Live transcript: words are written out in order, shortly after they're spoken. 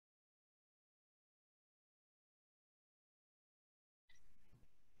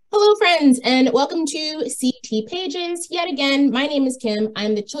Hello, friends, and welcome to CT Pages. Yet again, my name is Kim.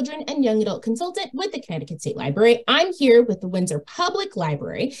 I'm the Children and Young Adult Consultant with the Connecticut State Library. I'm here with the Windsor Public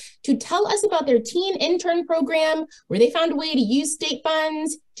Library to tell us about their teen intern program, where they found a way to use state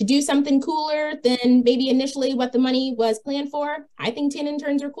funds to do something cooler than maybe initially what the money was planned for. I think teen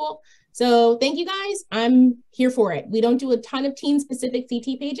interns are cool. So thank you guys. I'm here for it. We don't do a ton of teen-specific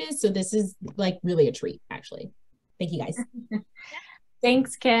CT pages, so this is like really a treat, actually. Thank you, guys.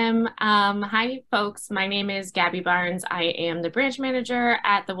 Thanks, Kim. Hi, folks. My name is Gabbie Barnes. I am the branch manager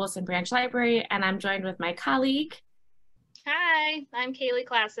at the Wilson Branch Library, and I'm joined with my colleague. Hi, I'm Cailey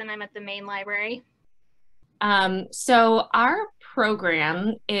Klasson. I'm at the main library. So our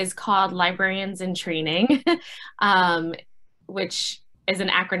program is called Librarians-In-Training, which is an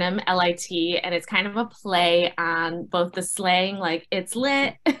acronym, LIT, and it's kind of a play on both the slang, like it's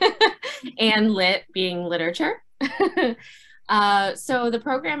lit, and lit being literature. So the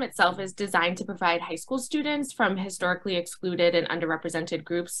program itself is designed to provide high school students from historically excluded and underrepresented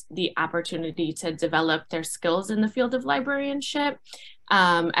groups the opportunity to develop their skills in the field of librarianship,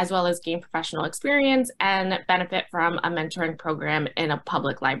 as well as gain professional experience and benefit from a mentoring program in a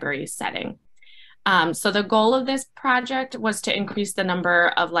public library setting. So the goal of this project was to increase the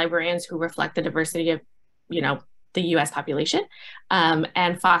number of librarians who reflect the diversity of, the U.S. population,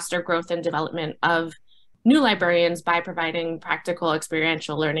 and foster growth and development of new librarians by providing practical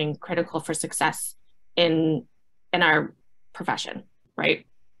experiential learning critical for success in our profession, right?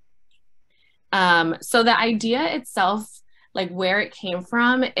 So the idea itself, like where it came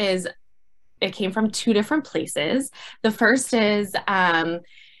from, is it came from two different places. The first is, after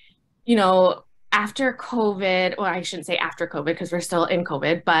COVID, well, I shouldn't say after COVID because we're still in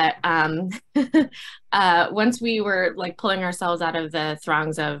COVID, but once we were like pulling ourselves out of the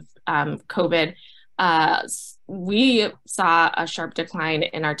throngs of COVID, we saw a sharp decline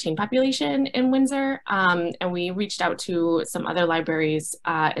in our teen population in Windsor, and we reached out to some other libraries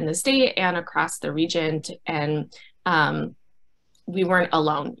in the state and across the region, and we weren't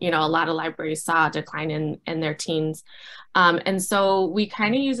alone. A lot of libraries saw a decline in their teens. And so we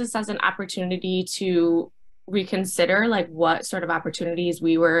kind of use this as an opportunity to reconsider like what sort of opportunities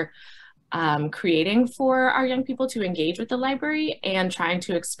we were creating for our young people to engage with the library and trying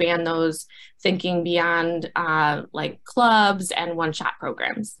to expand those, thinking beyond like clubs and one-shot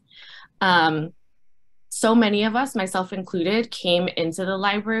programs. So many of us, myself included, came into the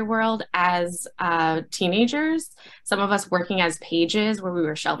library world as teenagers, some of us working as pages where we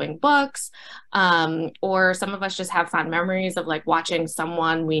were shelving books, or some of us just have fond memories of like watching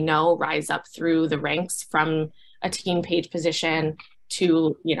someone we know rise up through the ranks from a teen page position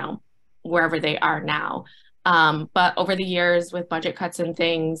to, wherever they are now. But over the years with budget cuts and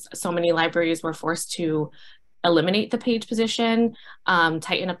things, so many libraries were forced to eliminate the page position,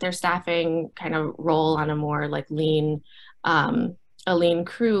 tighten up their staffing, kind of roll on a more like lean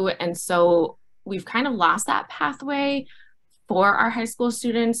crew. And so we've kind of lost that pathway for our high school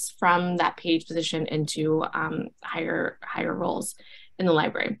students from that page position into higher roles in the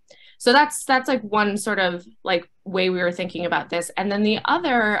library. So that's like one sort of like way we were thinking about this. And then the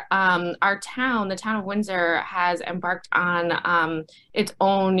other, the town of Windsor has embarked on its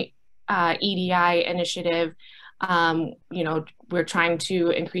own EDI initiative. We're trying to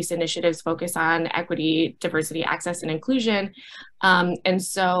increase initiatives focused on equity, diversity, access, and inclusion. And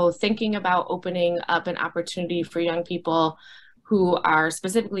so thinking about opening up an opportunity for young people who are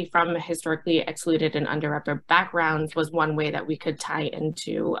specifically from historically excluded and underrepresented backgrounds was one way that we could tie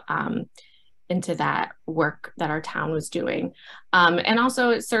into that work that our town was doing. And also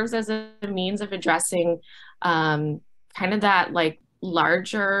it serves as a means of addressing kind of that like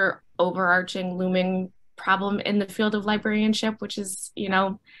larger overarching looming problem in the field of librarianship, which is,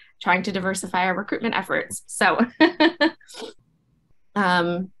 trying to diversify our recruitment efforts. So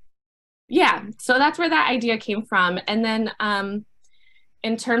yeah, so that's where that idea came from. And then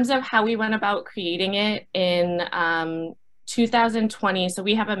in terms of how we went about creating it in 2020, so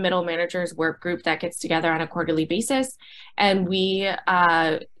we have a middle managers work group that gets together on a quarterly basis, and we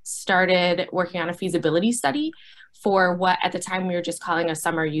started working on a feasibility study for what at the time we were just calling a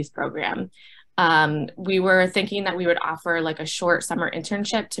summer youth program. We were thinking that we would offer like a short summer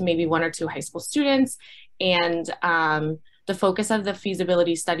internship to maybe 1 or 2 high school students, and the focus of the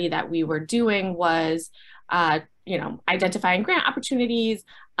feasibility study that we were doing was, identifying grant opportunities,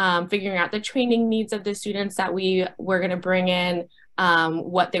 figuring out the training needs of the students that we were going to bring in,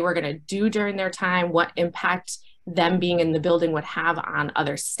 what they were going to do during their time, what impact them being in the building would have on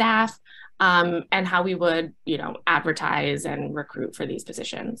other staff, and how we would, advertise and recruit for these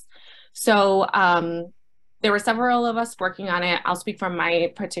positions. So there were several of us working on it. I'll speak from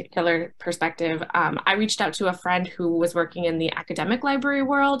my particular perspective. I reached out to a friend who was working in the academic library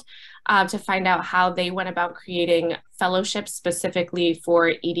world to find out how they went about creating fellowships specifically for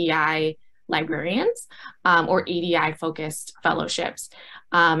EDI librarians or EDI focused fellowships.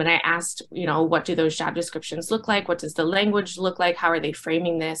 And I asked, what do those job descriptions look like? What does the language look like? How are they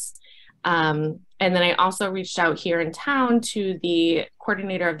framing this? And then I also reached out here in town to the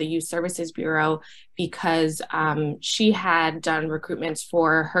coordinator of the Youth Services Bureau because she had done recruitments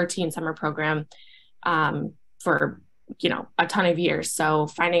for her teen summer program for, a ton of years. So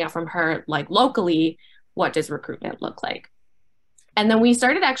finding out from her, like locally, what does recruitment look like? And then we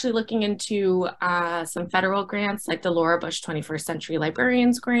started actually looking into some federal grants like the Laura Bush 21st Century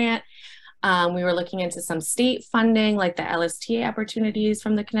Librarians Grant. We were looking into some state funding like the LSTA opportunities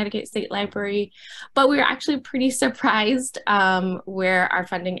from the Connecticut State Library, but we were actually pretty surprised where our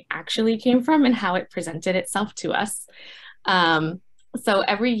funding actually came from and how it presented itself to us. So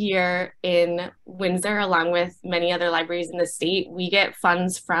every year in Windsor, along with many other libraries in the state, we get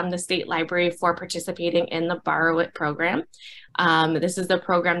funds from the state library for participating in the borrowIT program. This is the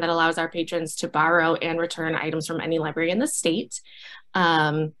program that allows our patrons to borrow and return items from any library in the state.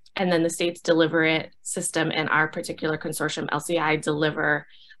 And then the state's deliver-it system and our particular consortium, LCI, deliver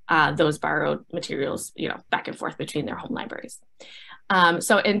those borrowed materials, back and forth between their home libraries.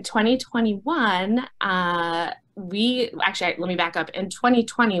 So in 2021, let me back up. In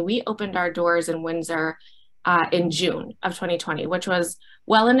 2020, we opened our doors in Windsor in June of 2020, which was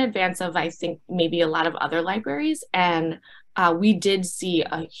well in advance of, I think, maybe a lot of other libraries. And we did see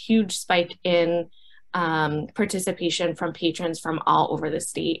a huge spike in participation from patrons from all over the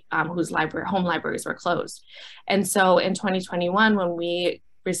state whose home libraries were closed. And so in 2021, when we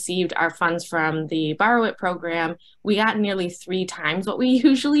received our funds from the borrowIT program, we got nearly 3 times what we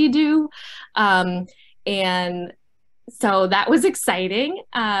usually do. And so that was exciting.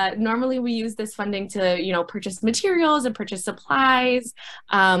 Normally we use this funding to, purchase materials and purchase supplies.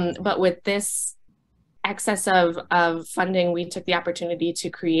 But with this excess of funding, we took the opportunity to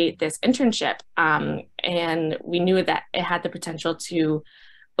create this internship. And we knew that it had the potential to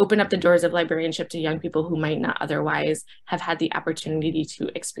open up the doors of librarianship to young people who might not otherwise have had the opportunity to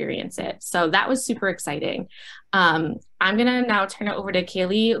experience it. So that was super exciting. I'm gonna now turn it over to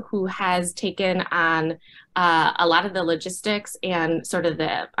Cailey, who has taken on a lot of the logistics and sort of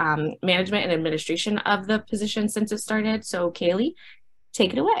the management and administration of the position since it started. So Cailey,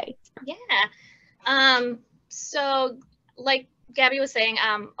 take it away. Yeah. So like Gabbie was saying,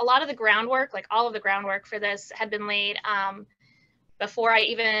 a lot of the groundwork, like all of the groundwork for this had been laid before I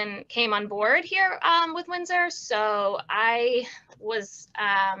even came on board here with Windsor. So I was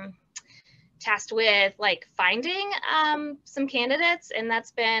tasked with like finding some candidates, and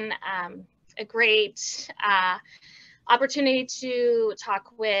that's been a great opportunity to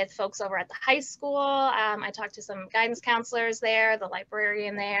talk with folks over at the high school. I talked to some guidance counselors there, the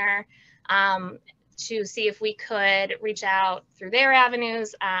librarian there, to see if we could reach out through their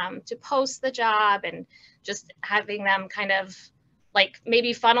avenues to post the job, and just having them kind of like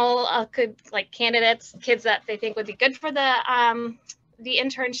maybe funnel candidates, kids that they think would be good for the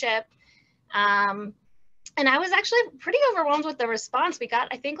internship. And I was actually pretty overwhelmed with the response. We got,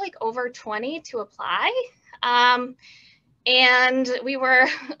 I think, like over 20 to apply. And we were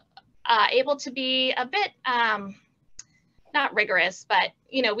able to be a bit, not rigorous, but,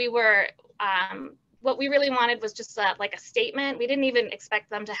 we were, what we really wanted was just like a statement. We didn't even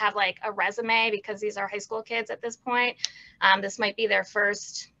expect them to have like a resume, because these are high school kids at this point. This might be their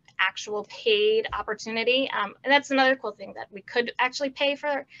first actual paid opportunity. And that's another cool thing, that we could actually pay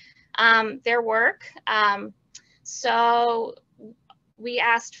for their work. So we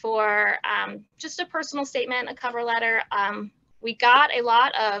asked for just a personal statement, a cover letter. We got a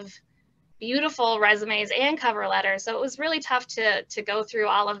lot of beautiful resumes and cover letters, so it was really tough to go through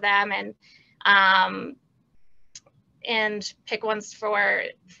all of them and pick ones to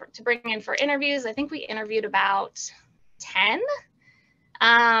bring in for interviews. I think we interviewed about 10.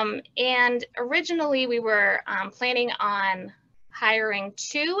 And originally we were planning on hiring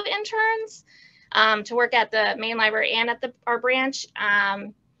 2 interns to work at the main library and at our branch.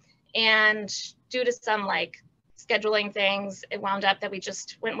 And due to some like scheduling things, it wound up that we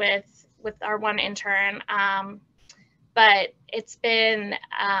just went with our 1 intern. But it's been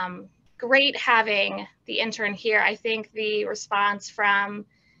great having the intern here. I think the response from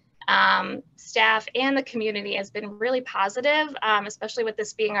staff and the community has been really positive, especially with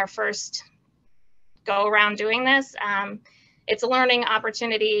this being our first go around doing this. It's a learning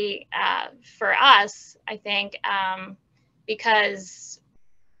opportunity for us, I think, because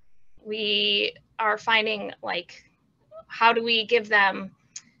we are finding, like, how do we give them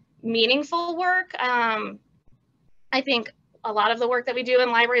meaningful work? I think a lot of the work that we do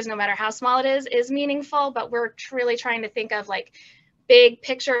in libraries, no matter how small it is meaningful, but we're really trying to think of like big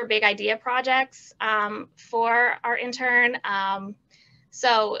picture, big idea projects for our intern.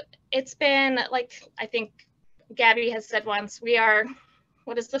 So it's been, like, I think Gabbie has said once, we are,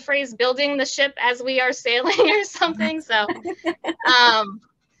 what is the phrase, building the ship as we are sailing or something. So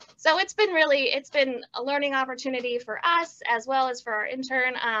so it's been a learning opportunity for us as well as for our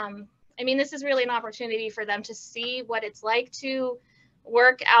intern. I mean, this is really an opportunity for them to see what it's like to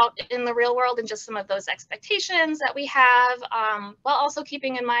work out in the real world and just some of those expectations that we have, while also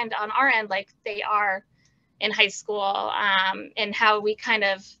keeping in mind on our end, like, they are in high school, and how we kind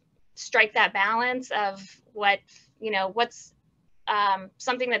of strike that balance of what, what's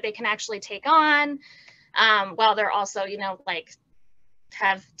something that they can actually take on, while they're also, like,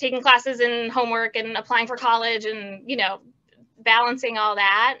 have taken classes and homework and applying for college and, balancing all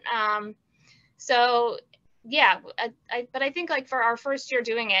that. So yeah, but I think, like, for our first year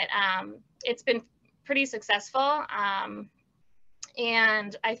doing it, it's been pretty successful.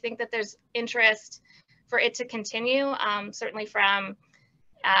 And I think that there's interest for it to continue, certainly from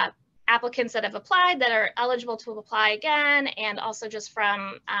applicants that have applied that are eligible to apply again, and also just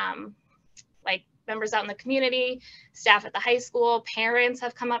from like members out in the community, staff at the high school, parents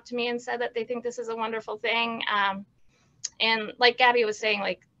have come up to me and said that they think this is a wonderful thing. And like Gabbie was saying,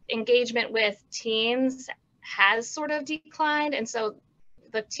 like, engagement with teens has sort of declined. And so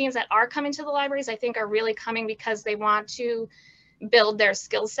the teens that are coming to the libraries, I think, are really coming because they want to build their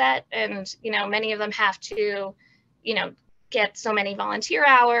skill set. And, many of them have to, get so many volunteer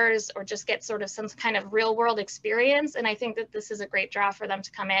hours or just get sort of some kind of real world experience. And I think that this is a great draw for them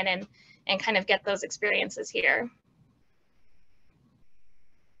to come in and kind of get those experiences here.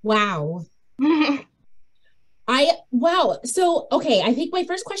 Wow. Wow. So, okay, I think my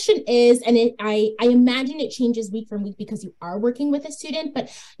first question is, and I imagine it changes week from week because you are working with a student,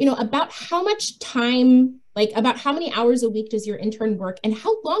 but, about how much time, like, about how many hours a week does your intern work, and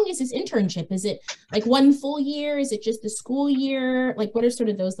how long is this internship? Is it like one full year? Is it just the school year? Like, what are sort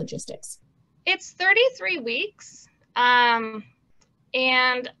of those logistics? It's 33 weeks. And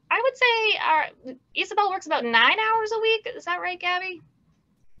I would say Isabel works about 9 hours a week. Is that right, Gabbie?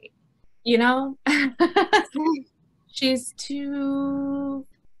 She's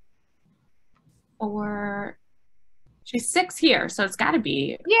 6 here, so it's got to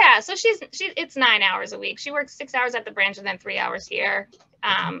be. Yeah, so it's 9 hours a week. She works 6 hours at the branch and then 3 hours here.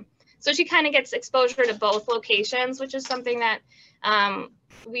 So she kind of gets exposure to both locations, which is something that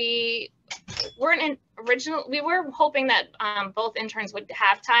we were hoping that both interns would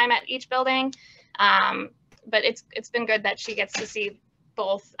have time at each building, but it's been good that she gets to see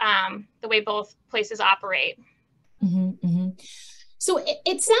both, the way both places operate. Mm-hmm, mm-hmm. So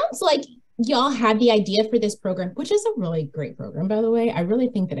it sounds like y'all had the idea for this program, which is a really great program, by the way. I really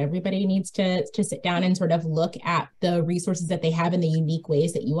think that everybody needs to sit down and sort of look at the resources that they have in the unique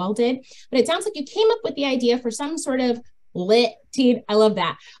ways that you all did. But it sounds like you came up with the idea for some sort of lit teen, I love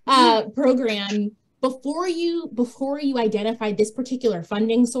that, program before you identified this particular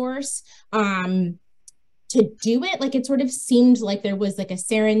funding source to do it. Like, it sort of seemed like there was like a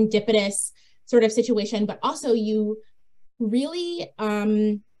serendipitous sort of situation, but also you really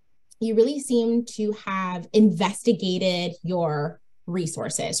seem to have investigated your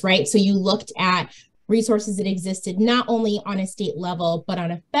resources, right? So you looked at resources that existed not only on a state level, but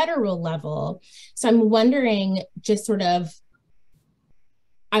on a federal level. So I'm wondering, just sort of,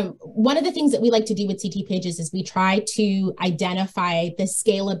 one of the things that we like to do with CT Pages is we try to identify the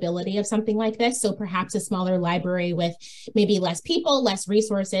scalability of something like this. So perhaps a smaller library with maybe less people, less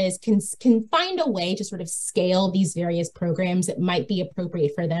resources can find a way to sort of scale these various programs that might be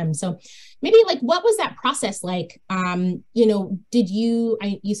appropriate for them. So maybe, like, what was that process like? You said you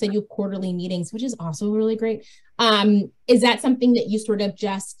have quarterly meetings, which is also really great. Is that something that you sort of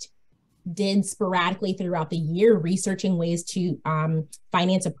just did sporadically throughout the year, researching ways to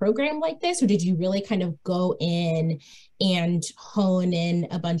finance a program like this? Or did you really kind of go in and hone in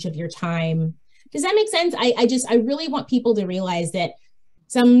a bunch of your time? Does that make sense? I really want people to realize that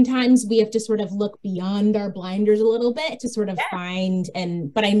sometimes we have to sort of look beyond our blinders a little bit to sort of find,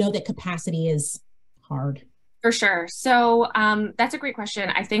 but I know that capacity is hard. For sure. So that's a great question.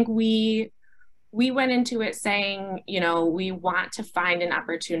 I think we went into it saying, we want to find an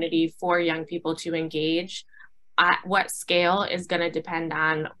opportunity for young people to engage. At what scale is going to depend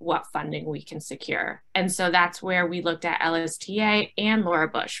on what funding we can secure. And so that's where we looked at LSTA and Laura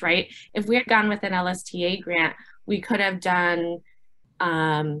Bush, right? If we had gone with an LSTA grant, we could have done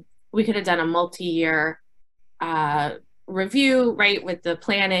we could have done a multi-year review, right, with the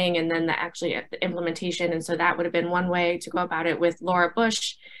planning and then the implementation. And so that would have been one way to go about it. With Laura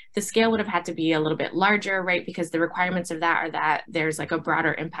Bush, the scale would have had to be a little bit larger, right, because the requirements of that are that there's like a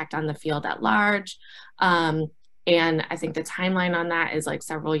broader impact on the field at large. And I think the timeline on that is like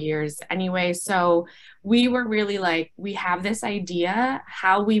several years anyway. So we were really like, we have this idea,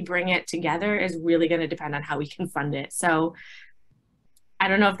 how we bring it together is really going to depend on how we can fund it. So I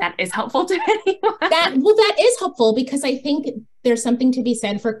don't know if that is helpful to anyone. That is helpful, because I think there's something to be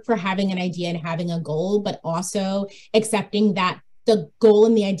said for having an idea and having a goal, but also accepting that the goal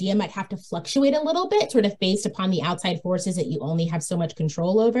and the idea might have to fluctuate a little bit, sort of based upon the outside forces that you only have so much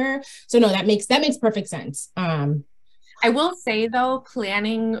control over. So no, that makes perfect sense. I will say though,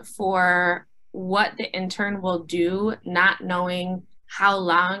 planning for what the intern will do, not knowing how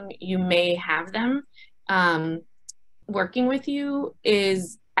long you may have them working with you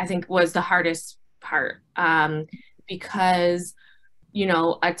I think was the hardest part, because, you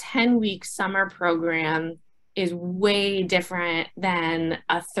know, a 10-week summer program is way different than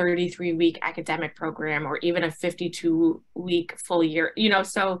a 33-week academic program, or even a 52-week full year, you know,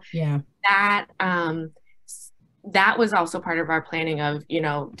 so yeah, that was also part of our planning of, you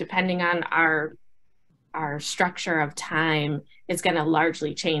know, depending on our structure of time, it's going to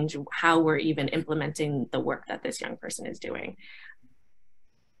largely change how we're even implementing the work that this young person is doing.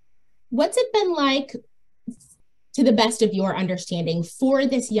 What's it been like, to the best of your understanding, for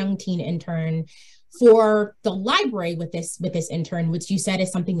this young teen intern, for the library with this intern, which you said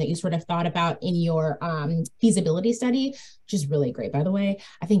is something that you sort of thought about in your feasibility study, which is really great, by the way.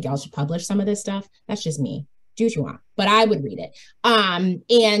 I think y'all should publish some of this stuff. That's just me. Do what you want, but I would read it.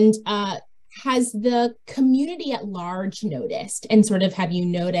 Has the community at large noticed, and sort of have you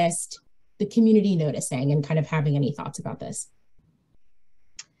noticed the community noticing and kind of having any thoughts about this?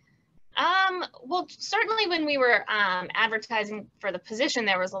 Well, certainly when we were advertising for the position,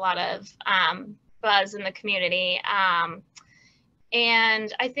 there was a lot of buzz in the community.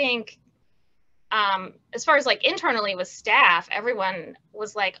 And I think as far as like internally with staff, everyone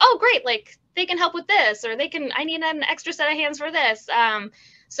was like, oh, great, like they can help with this, or I need an extra set of hands for this.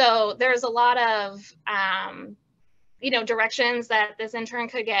 So there's a lot of, you know, directions that this intern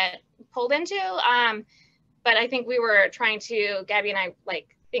could get pulled into. But I think we were trying to, Gabbie and I,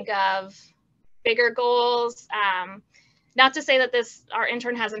 like, think of bigger goals. Not to say that our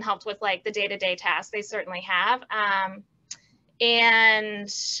intern hasn't helped with like the day-to-day tasks. They certainly have. And,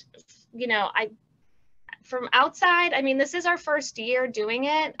 you know, from outside, I mean, this is our first year doing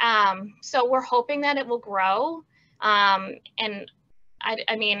it. So we're hoping that it will grow. And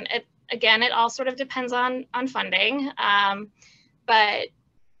I mean, it all sort of depends on funding. But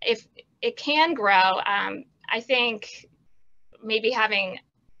if it can grow, I think maybe having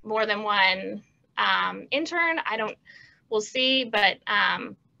more than one intern, we'll see, but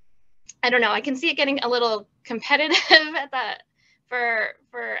I don't know. I can see it getting a little competitive for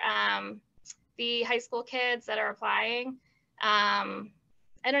the high school kids that are applying. I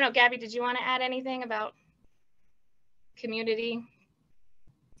don't know, Gabbie, did you want to add anything about community?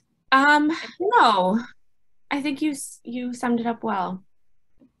 No, I think you summed it up well.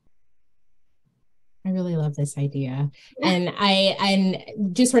 I really love this idea. And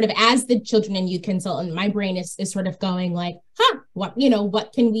just sort of as the children and youth consultant, my brain is sort of going like, what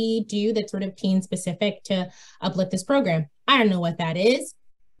can we do that's sort of teen specific to uplift this program? I don't know what that is,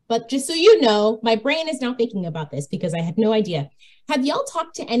 but just so you know, my brain is now thinking about this because I had no idea. Have y'all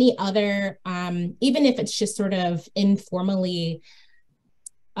talked to any other, even if it's just sort of informally,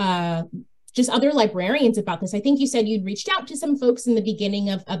 just other librarians about this? I think you said you'd reached out to some folks in the beginning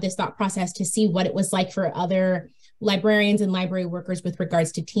of this thought process to see what it was like for other librarians and library workers with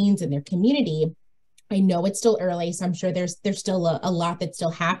regards to teens in their community. I know it's still early, so I'm sure there's still a lot that's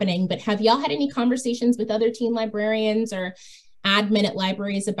still happening, but have y'all had any conversations with other teen librarians or admin at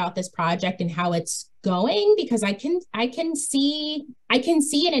libraries about this project and how it's going? Because I can see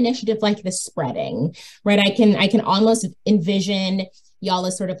an initiative like this spreading, right? I can almost envision y'all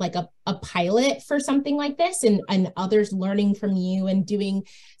as sort of like a pilot for something like this, and others learning from you and doing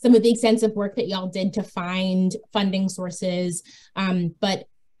some of the extensive work that y'all did to find funding sources. But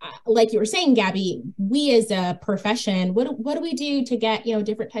like you were saying, Gabbie, we as a profession, what do we do to get,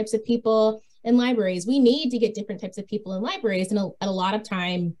 different types of people in libraries? We need to get different types of people in libraries. And a lot of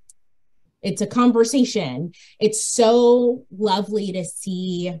time it's a conversation. It's so lovely to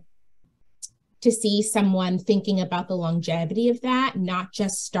see someone thinking about the longevity of that, not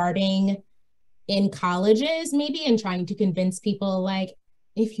just starting in colleges maybe and trying to convince people like,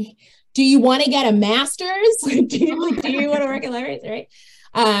 do you want to get a master's? do you want to work in libraries, right?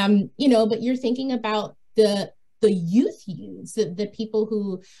 You know, but you're thinking about the youth, the people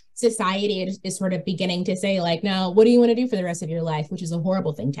who society is sort of beginning to say, like, no, what do you want to do for the rest of your life? Which is a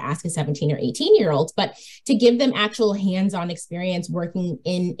horrible thing to ask a 17 or 18-year-old, but to give them actual hands-on experience working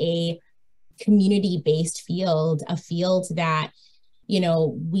in a community-based field, a field that, you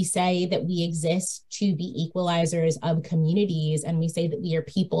know, we say that we exist to be equalizers of communities, and we say that we are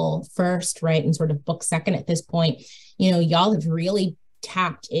people first, right? And sort of book second at this point. You know, y'all have really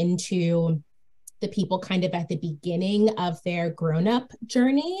tapped into the people kind of at the beginning of their grown-up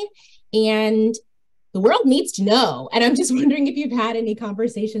journey, and the world needs to know. And I'm just wondering if you've had any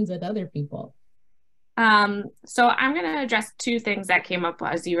conversations with other people. So I'm going to address two things that came up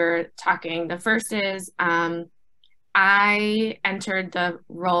as you were talking. The first is I entered the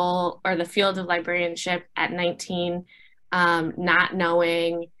role or the field of librarianship at 19, not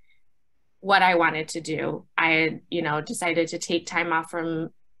knowing what I wanted to do. I had, you know, decided to take time off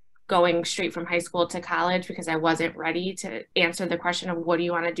from going straight from high school to college because I wasn't ready to answer the question of what do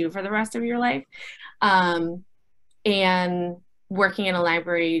you want to do for the rest of your life. And working in a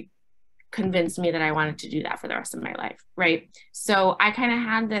library convinced me that I wanted to do that for the rest of my life, right? So I kind of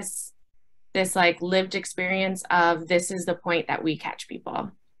had this like lived experience of this is the point that we catch people.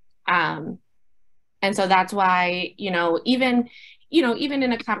 And so that's why, even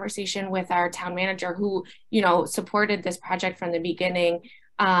in a conversation with our town manager who, supported this project from the beginning,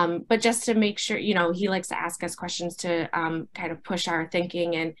 but just to make sure, he likes to ask us questions to kind of push our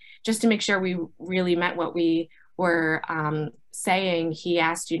thinking, and just to make sure we really meant what we were saying, he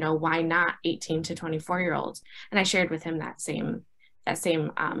asked, why not 18 to 24-year-olds? And I shared with him that same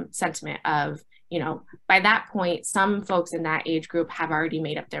sentiment of, by that point, some folks in that age group have already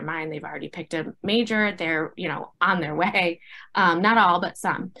made up their mind. They've already picked a major. They're, on their way. Not all, but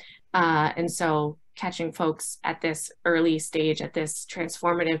some. And so catching folks at this early stage, at this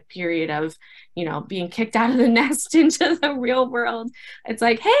transformative period of, being kicked out of the nest into the real world, it's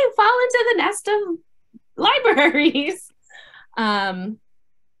like, hey, fall into the nest of libraries.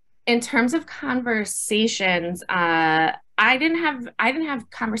 In terms of conversations, I didn't have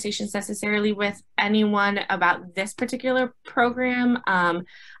conversations necessarily with anyone about this particular program.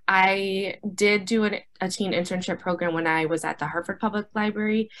 I did do a teen internship program when I was at the Hartford Public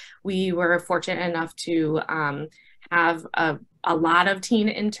Library. We were fortunate enough to have a lot of teen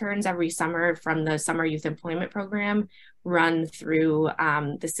interns every summer from the Summer Youth Employment Program run through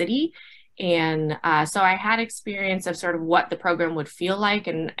the city. And so I had experience of sort of what the program would feel like,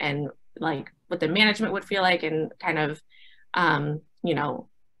 and like what the management would feel like, and kind of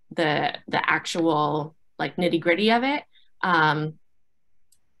the actual like nitty gritty of it.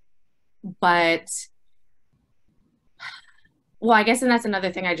 But well, I guess, and that's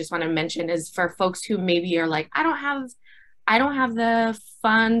another thing I just want to mention is for folks who maybe are like, I don't have the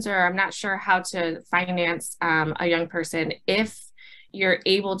funds, or I'm not sure how to finance a young person. If you're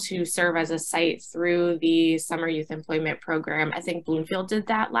able to serve as a site through the Summer Youth Employment Program, I think Bloomfield did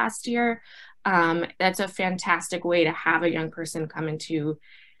that last year. That's a fantastic way to have a young person come into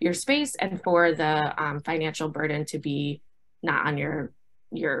your space, and for the financial burden to be not on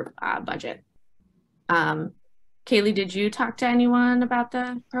your budget. Cailey, did you talk to anyone about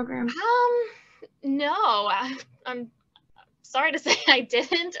the program? No, I'm sorry to say I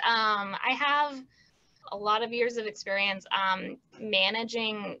didn't. I have a lot of years of experience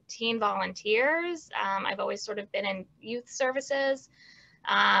managing teen volunteers. I've always sort of been in youth services.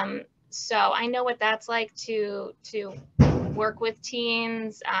 So I know what that's like to work with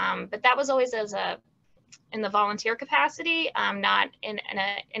teens, but that was always in the volunteer capacity, not in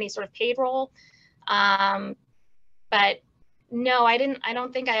any sort of paid role. But no, I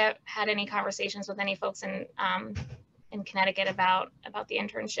don't think I had any conversations with any folks in Connecticut about the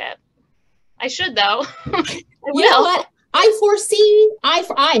internship. I should, though. I will. Yeah, but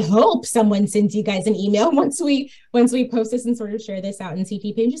I hope someone sends you guys an email once we post this and sort of share this out in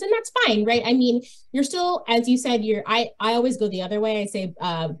CT pages, and that's fine, right? I mean, you're still, as you said, I always go the other way. I say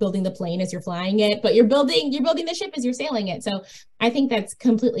building the plane as you're flying it, but you're building the ship as you're sailing it. So I think that's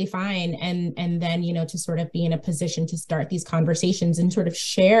completely fine. And then, to sort of be in a position to start these conversations and sort of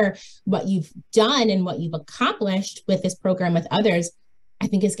share what you've done and what you've accomplished with this program with others, I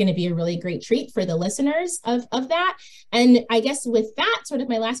think is going to be a really great treat for the listeners of that. And I guess with that, sort of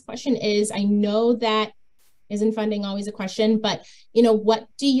my last question is, I know that isn't funding always a question, but, what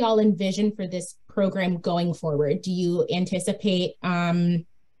do y'all envision for this program going forward? Do you anticipate,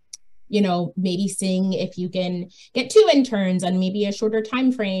 maybe seeing if you can get 2 interns on maybe a shorter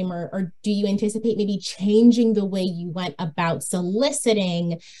time frame, or do you anticipate maybe changing the way you went about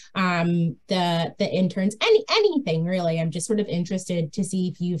soliciting the interns? Anything really. I'm just sort of interested to see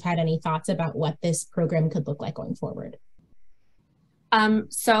if you've had any thoughts about what this program could look like going forward.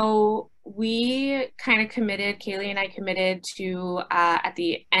 So we kind of committed, Cailey and I committed to at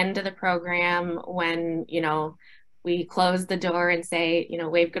the end of the program when, we close the door and say,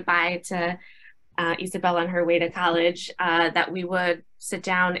 wave goodbye to Isabel on her way to college, that we would sit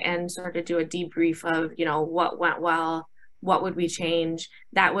down and sort of do a debrief of, what went well, what would we change.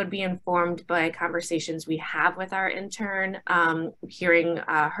 That would be informed by conversations we have with our intern, hearing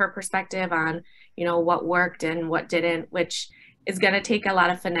her perspective on, what worked and what didn't, which is going to take a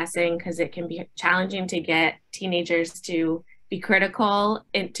lot of finessing because it can be challenging to get teenagers to be critical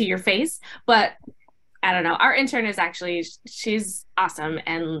to your face. But I don't know, our intern is actually, she's awesome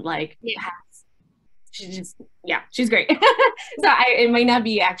and she's great. So it might not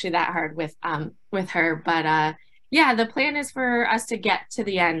be actually that hard with her, but the plan is for us to get to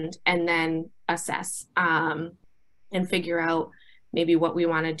the end and then assess and figure out maybe what we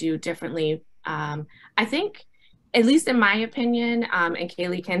want to do differently. I think, at least in my opinion, and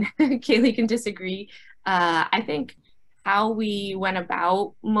Cailey can disagree, I think how we went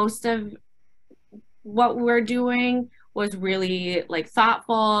about most of what we're doing was really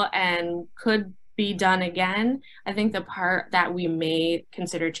thoughtful and could be done again. I think the part that we may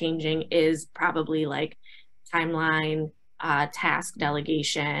consider changing is probably timeline, task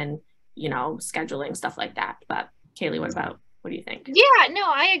delegation, scheduling, stuff like that. But Cailey, what do you think? Yeah, no,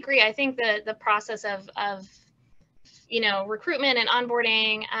 I agree. I think the process of recruitment and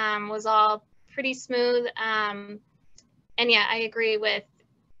onboarding was all pretty smooth. And yeah, I agree with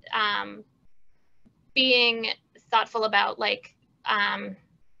being thoughtful about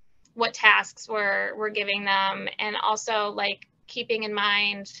what tasks we're giving them, and also keeping in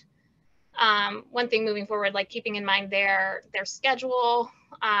mind one thing moving forward, keeping in mind their schedule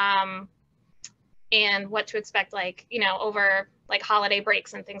and what to expect over holiday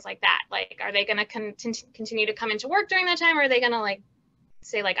breaks and things like that. Are they going to continue to come into work during that time, or are they going to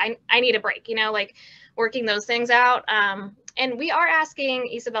say I need a break, working those things out. And we are asking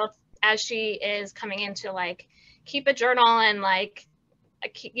Isabel, as she is coming in, to keep a journal and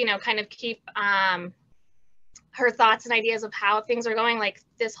kind of keep her thoughts and ideas of how things are going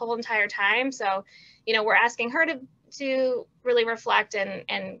this whole entire time. So we're asking her to really reflect,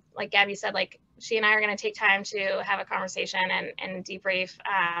 and like Gabbie said, she and I are going to take time to have a conversation and debrief.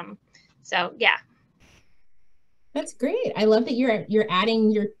 So yeah. That's great. I love that you're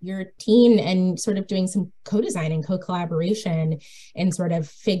adding your teen and sort of doing some co-design and co-collaboration and sort of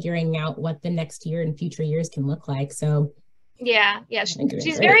figuring out what the next year and future years can look like. So yeah,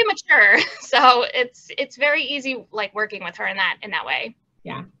 she's very mature. So it's very easy working with her in that way.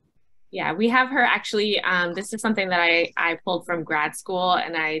 Yeah, we have her actually, this is something that I pulled from grad school,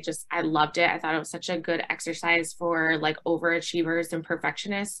 and I loved it. I thought it was such a good exercise for overachievers and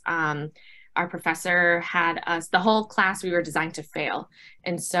perfectionists. Our professor had us, the whole class, we were designed to fail.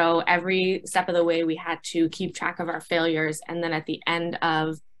 And so every step of the way we had to keep track of our failures. And then at the end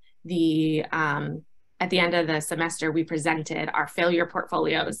of the semester, we presented our failure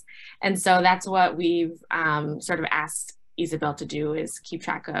portfolios. And so that's what we've sort of asked Isabel to do, is keep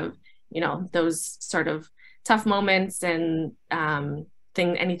track of, those sort of tough moments and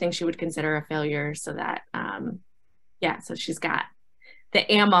anything she would consider a failure, so that, so she's got the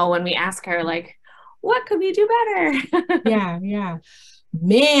ammo when we ask her, what could we do better? Yeah.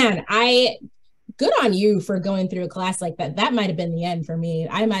 Man, good on you for going through a class like that. That might have been the end for me.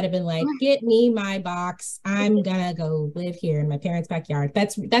 I might have been get me my box. I'm gonna go live here in my parents' backyard.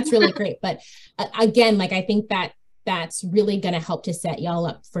 That's really great. But again, I think that's really gonna help to set y'all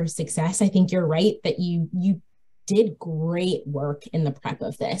up for success. I think you're right that you did great work in the prep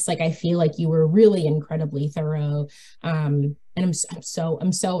of this. I feel like you were really incredibly thorough. And I'm so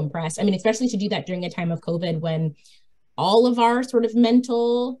impressed. I mean, especially to do that during a time of COVID when all of our sort of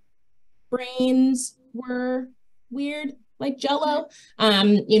mental brains were weird, like Jello.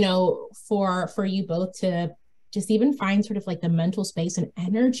 For you both to just even find sort of the mental space and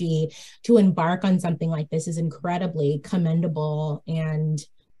energy to embark on something like this is incredibly commendable. And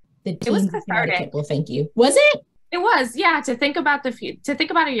the team in Connecticut will thank you. Was it? It was, yeah. To think about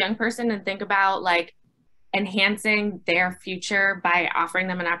a young person and think about enhancing their future by offering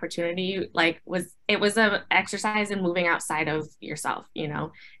them an opportunity, it was a exercise in moving outside of yourself,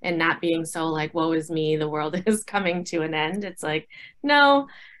 and not being so woe is me, the world is coming to an end. It's no,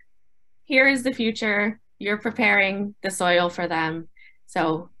 here is the future. You're preparing the soil for them.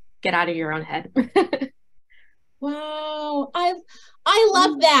 So get out of your own head. Wow. I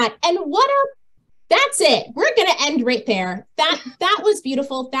love that. And that's it. We're going to end right there. That was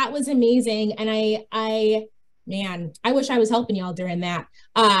beautiful. That was amazing. And man, I wish I was helping y'all during that.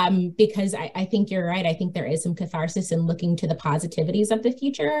 Because I think you're right. I think there is some catharsis in looking to the positivities of the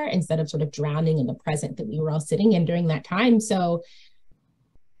future instead of sort of drowning in the present that we were all sitting in during that time. So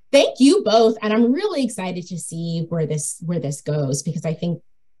thank you both. And I'm really excited to see where this goes, because I think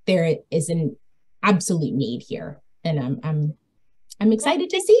there is an absolute need here. And I'm excited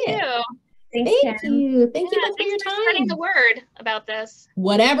to see it. Thank you. Thank you both for your time. Spreading the word about this.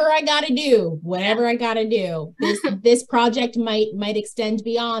 Whatever I got to do. This project might extend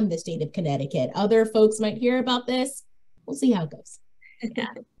beyond the state of Connecticut. Other folks might hear about this. We'll see how it goes. Yeah.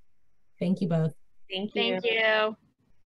 Thank you both. Thank you. Thank you.